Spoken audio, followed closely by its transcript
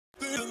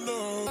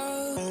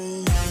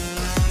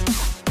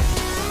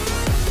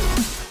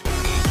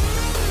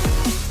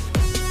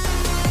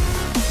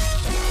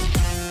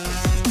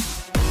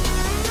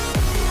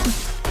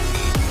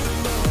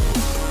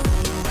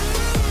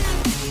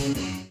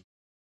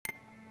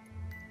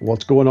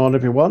What's going on,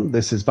 everyone?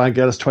 This is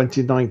Vangelis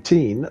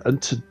 2019,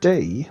 and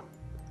today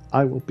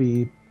I will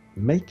be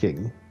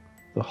making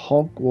the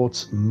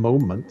Hogwarts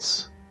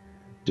Moments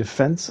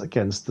Defense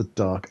Against the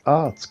Dark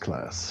Arts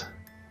class.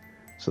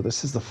 So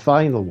this is the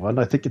final one.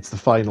 I think it's the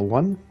final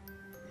one.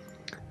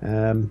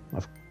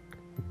 I've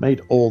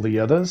made all the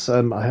others. I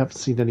haven't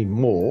seen any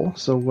more.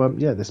 So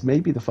yeah, this may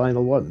be the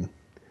final one.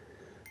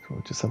 So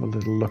I'll just have a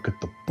little look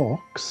at the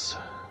box.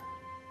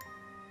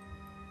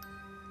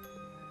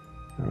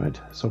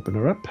 Alright, let's open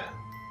her up.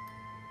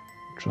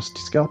 Trusty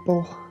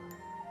scalpel.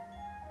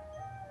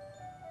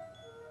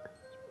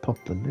 Pop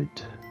the lid.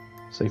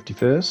 Safety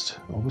first.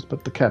 Always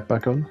put the cap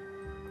back on.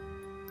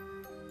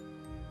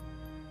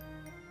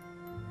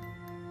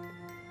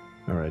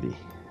 Alrighty,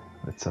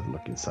 let's have a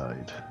look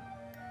inside.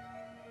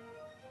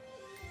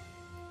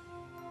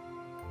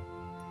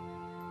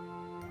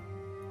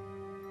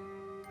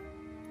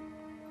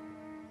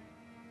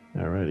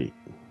 Alrighty,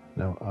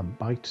 now I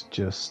might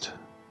just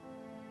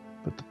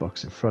put the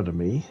box in front of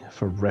me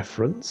for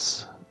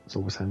reference. It's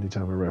always handy to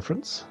have a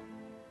reference.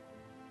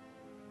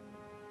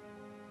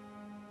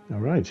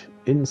 Alright,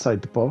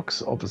 inside the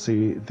box,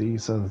 obviously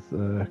these are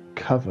the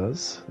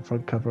covers, the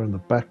front cover and the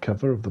back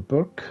cover of the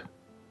book.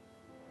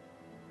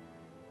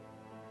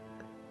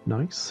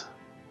 Nice.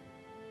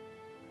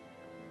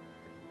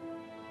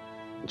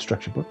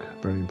 Instruction book,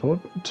 very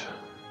important.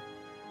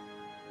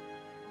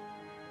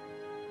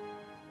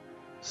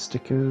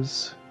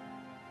 Stickers.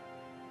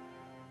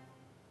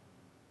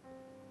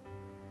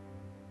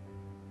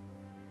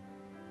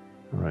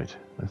 Alright,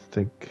 I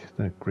think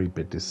that green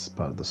bit is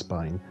part of the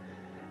spine.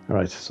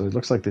 Alright, so it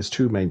looks like there's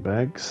two main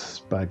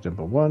bags. Bag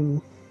number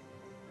 1,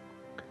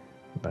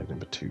 and bag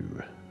number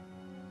 2.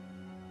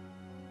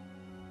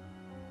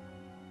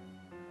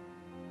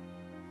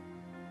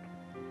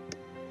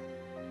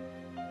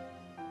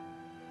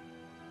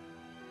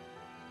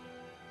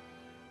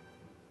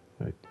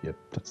 Right, yep,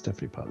 that's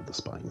definitely part of the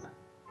spine.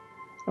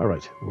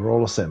 Alright, we're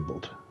all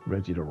assembled,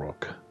 ready to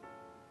rock.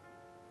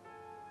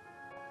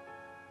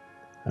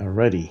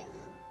 Alrighty.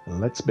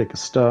 Let's make a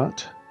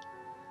start.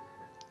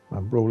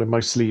 I'm rolling my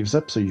sleeves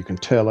up so you can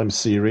tell I'm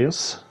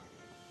serious.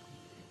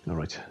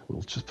 Alright,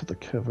 we'll just put the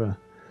cover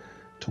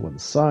to one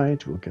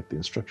side. We'll get the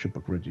instruction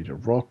book ready to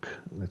rock.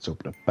 Let's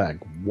open up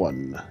bag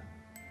 1.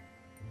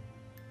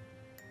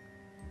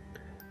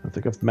 I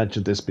think I've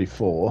mentioned this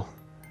before.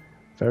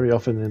 Very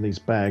often in these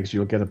bags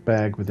you'll get a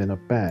bag within a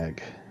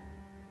bag.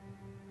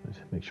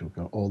 Make sure we've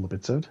got all the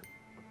bits out.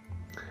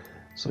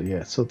 So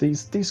yeah, so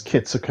these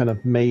kits are kind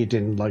of made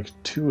in like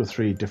 2 or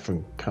 3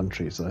 different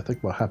countries. And I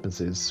think what happens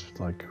is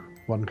like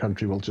one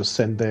country will just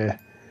send their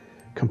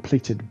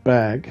completed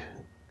bag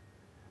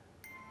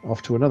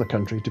off to another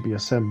country to be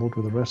assembled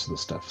with the rest of the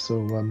stuff.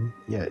 So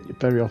yeah,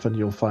 very often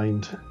you'll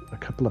find a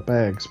couple of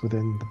bags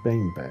within the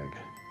main bag.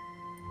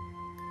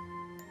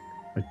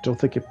 I don't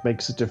think it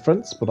makes a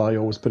difference, but I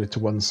always put it to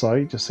one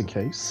side just in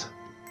case.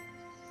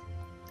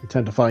 You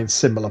tend to find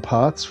similar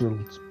parts will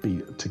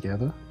be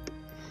together.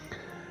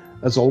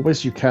 As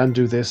always, you can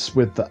do this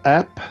with the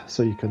app,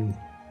 so you can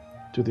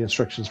do the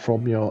instructions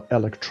from your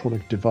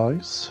electronic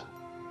device.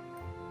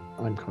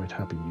 I'm quite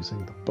happy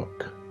using the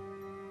book.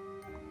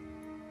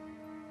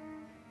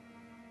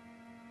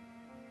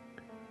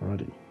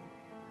 Alrighty,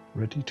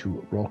 ready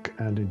to rock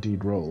and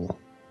indeed roll.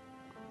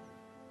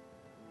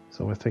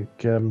 So I think,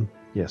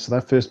 yeah, so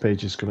that first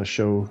page is going to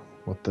show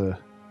what the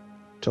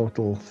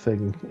total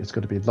thing is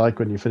going to be like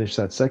when you finish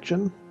that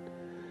section.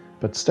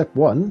 But step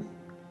 1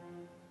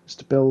 is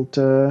to build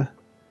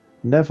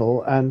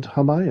Neville and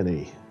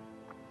Hermione.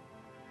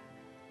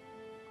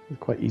 It's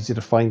quite easy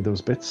to find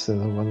those bits. They're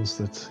the ones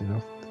that, you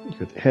know, you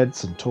got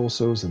heads and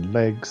torsos and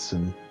legs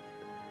and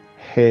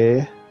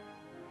hair.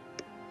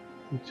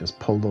 You just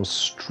pull those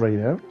straight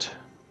out.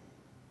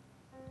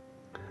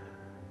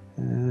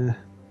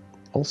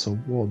 Also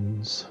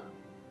wands.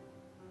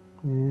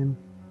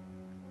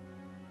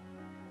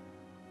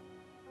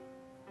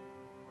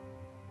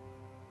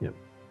 Yep.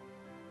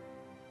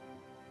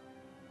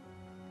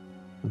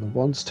 And the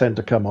wands tend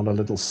to come on a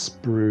little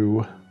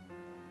sprue.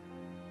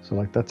 So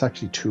like that's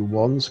actually 2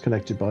 wands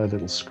connected by a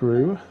little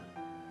screw.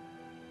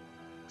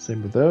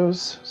 Same with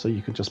those. So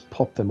you can just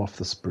pop them off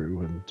the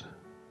sprue and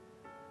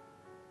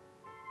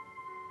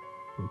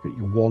you've got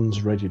your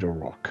wands ready to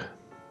rock.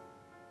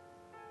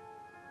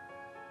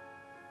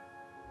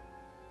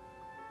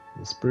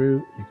 The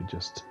sprue you can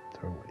just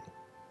throw away.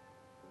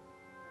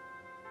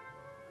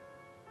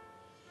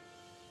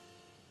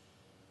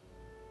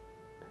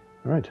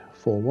 Alright,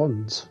 4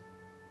 wands.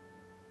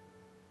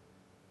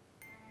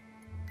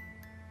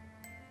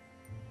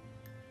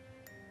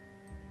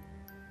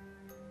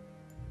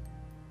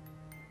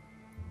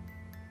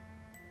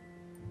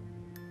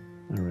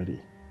 Alrighty.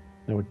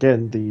 Now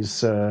again,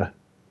 these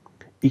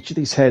each of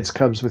these heads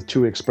comes with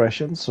 2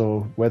 expressions,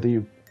 so whether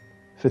you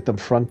fit them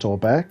front or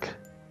back.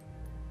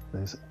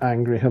 There's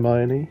angry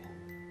Hermione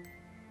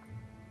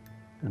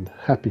and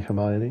happy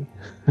Hermione.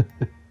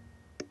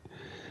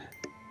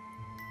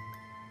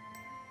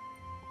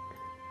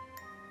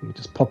 You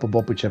just pop them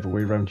up whichever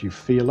way around you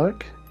feel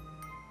like.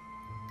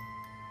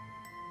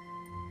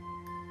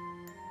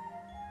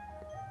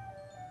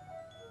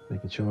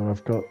 Making sure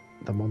I've got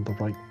them on the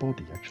right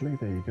body, actually.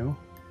 There you go.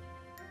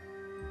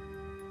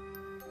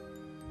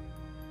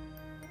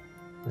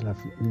 And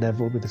I've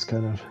Neville with this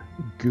kind of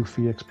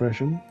goofy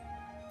expression.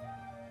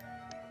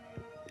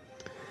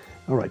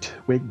 Alright,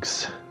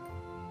 wigs.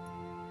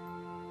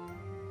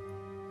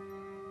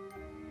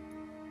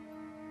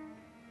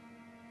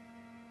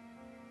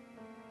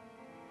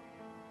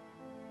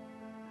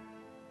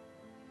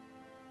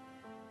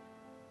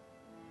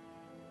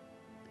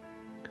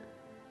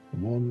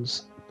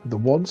 The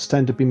wands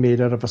tend to be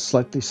made out of a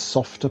slightly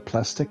softer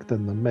plastic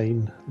than the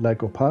main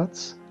Lego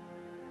parts.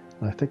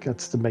 And I think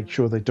that's to make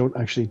sure they don't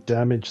actually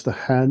damage the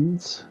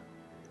hands.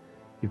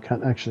 You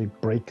can't actually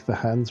break the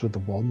hands with the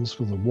wands,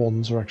 because the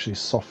wands are actually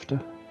softer.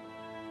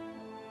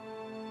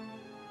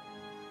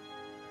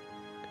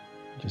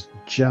 Just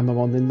jam them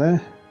on in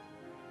there.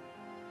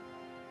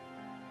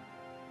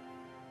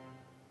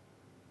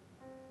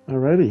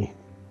 Alrighty.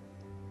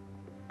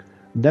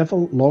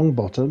 Neville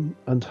Longbottom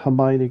and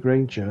Hermione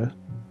Granger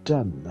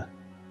done.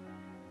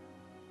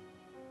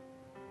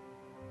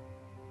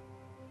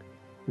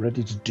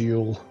 Ready to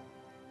duel.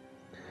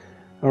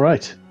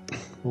 Alright,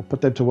 we'll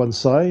put them to one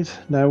side.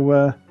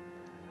 Now,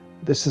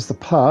 this is the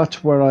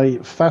part where I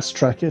fast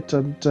track it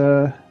and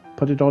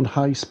put it on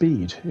high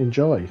speed.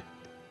 Enjoy.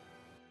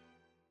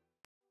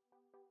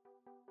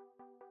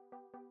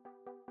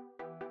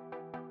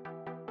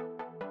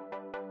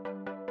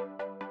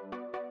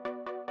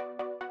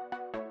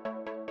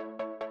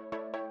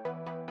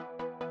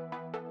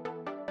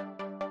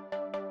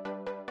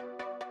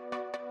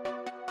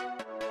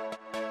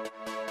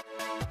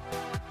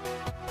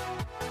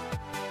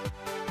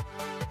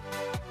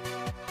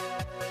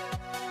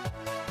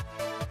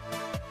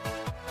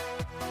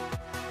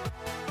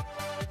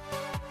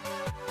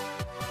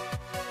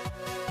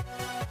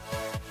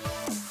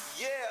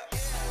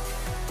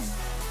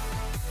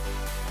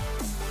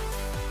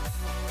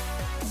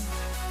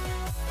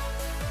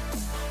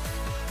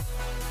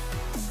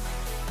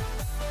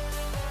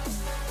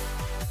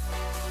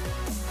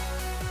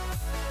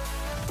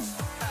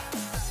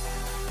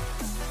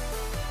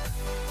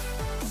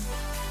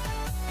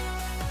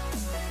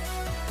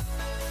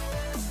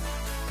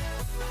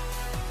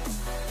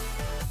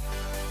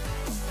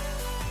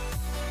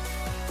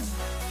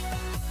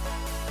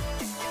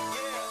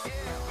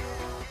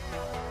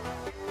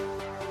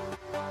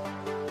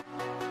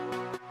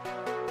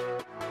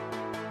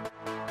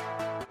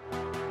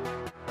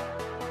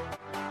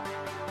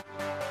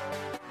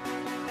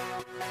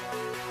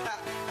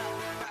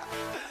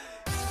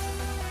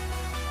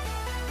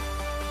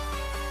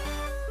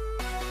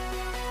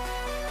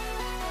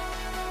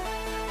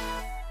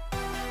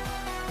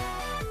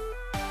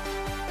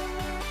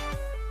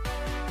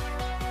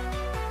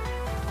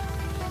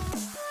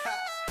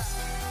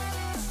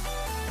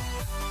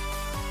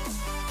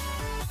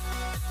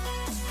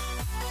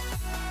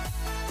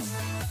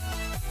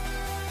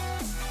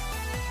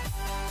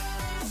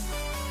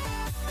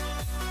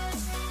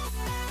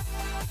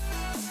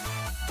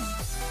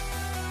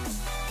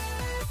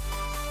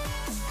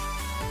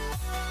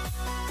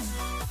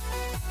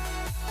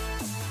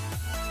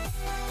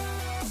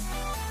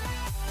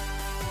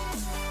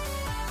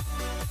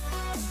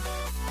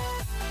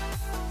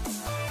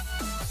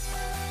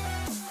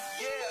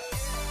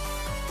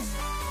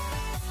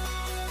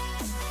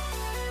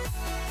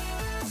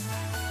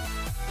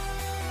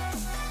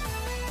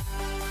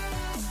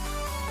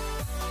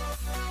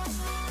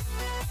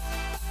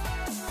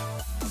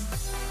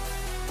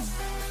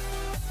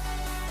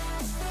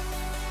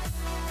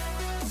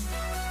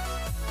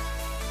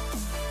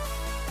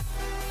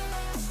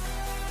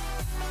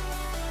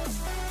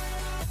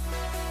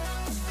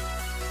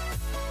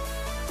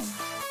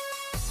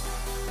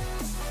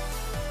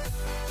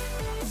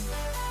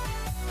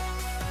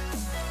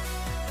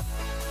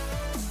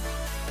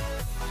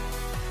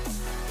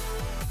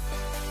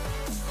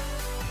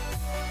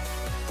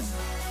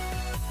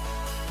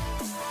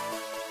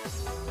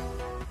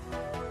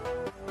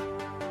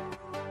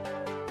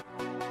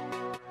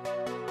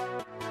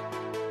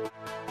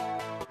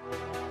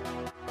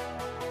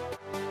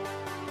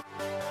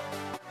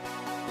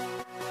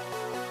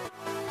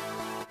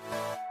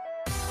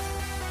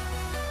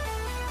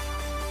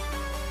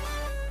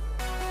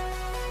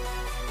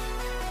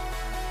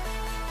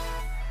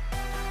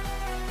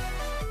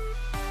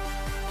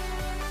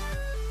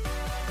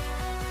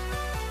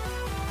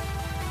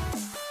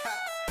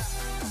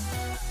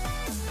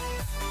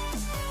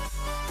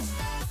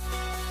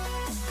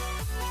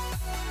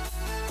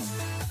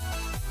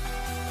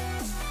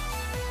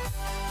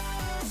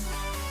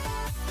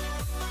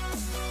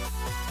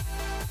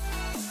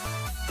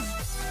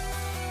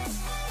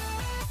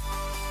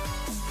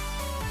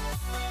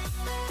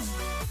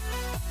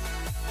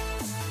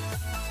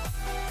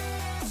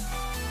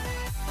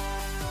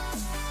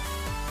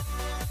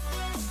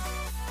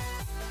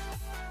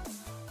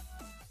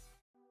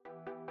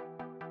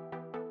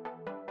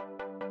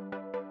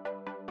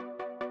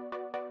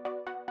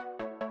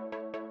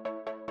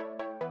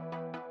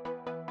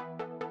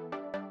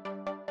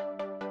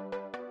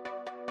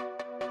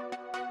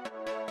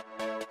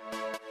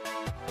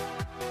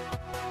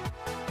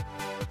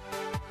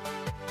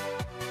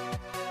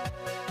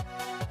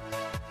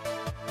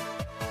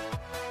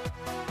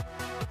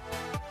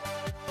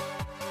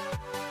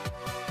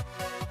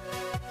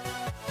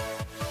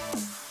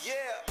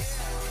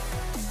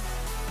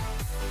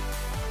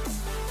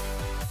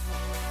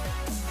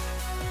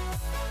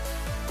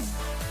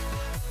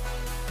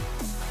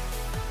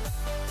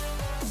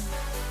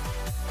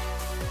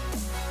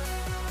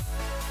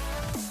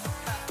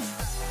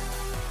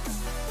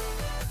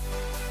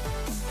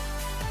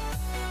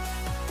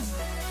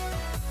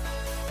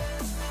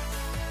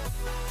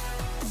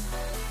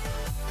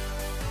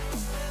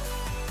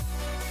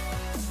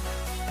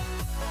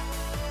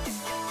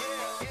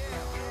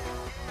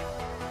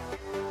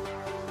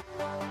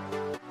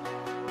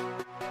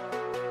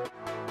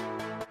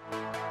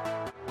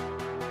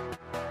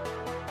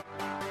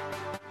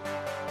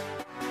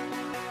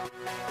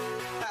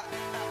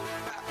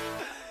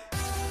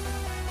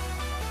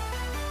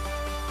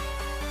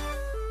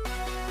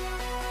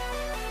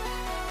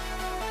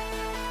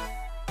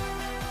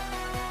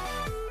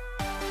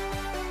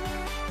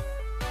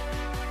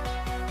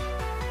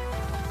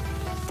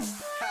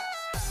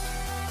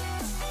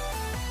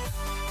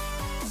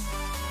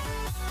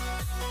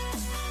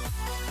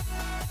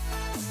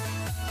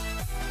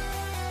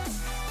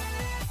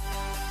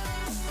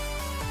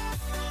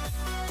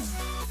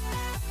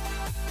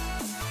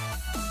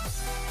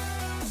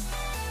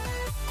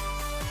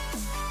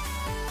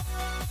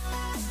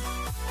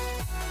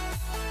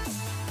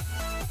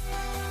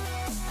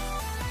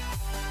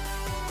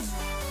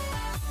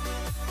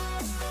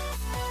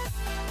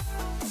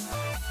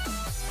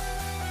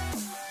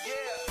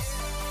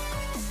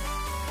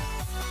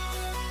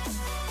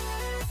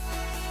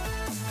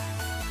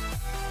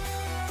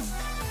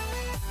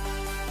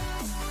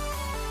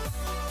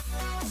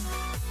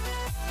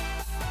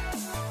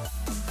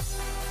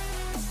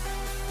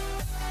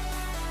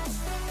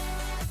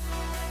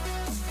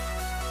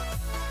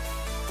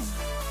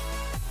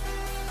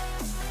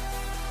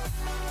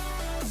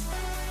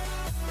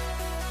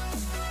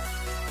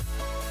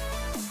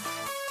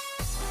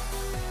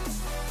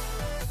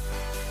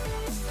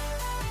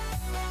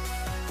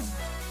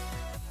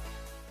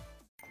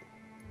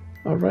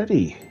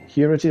 Alrighty,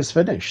 here it is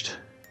finished.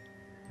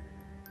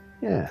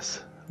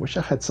 Yes, wish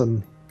I had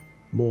some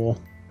more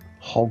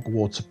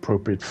Hogwarts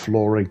appropriate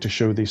flooring to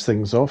show these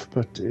things off,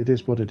 but it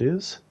is what it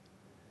is.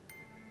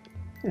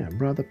 Yeah, I'm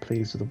rather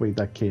pleased with the way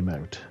that came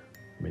out.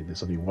 I mean,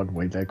 there's only one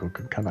way Lego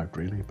can come out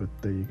really, but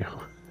there you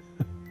go.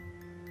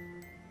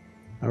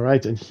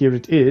 Alright, and here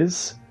it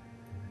is,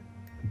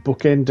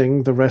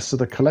 bookending the rest of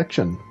the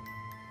collection.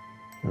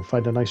 I'll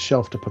find a nice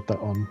shelf to put that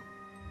on.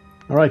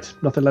 Alright,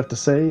 nothing left to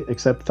say,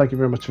 except thank you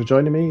very much for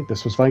joining me.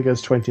 This was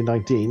Vanguard's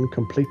 2019,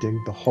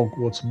 completing the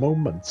Hogwarts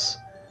moments.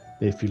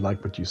 If you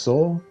like what you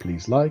saw,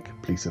 please like,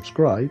 please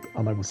subscribe,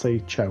 and I will say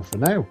ciao for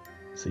now.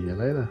 See you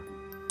later.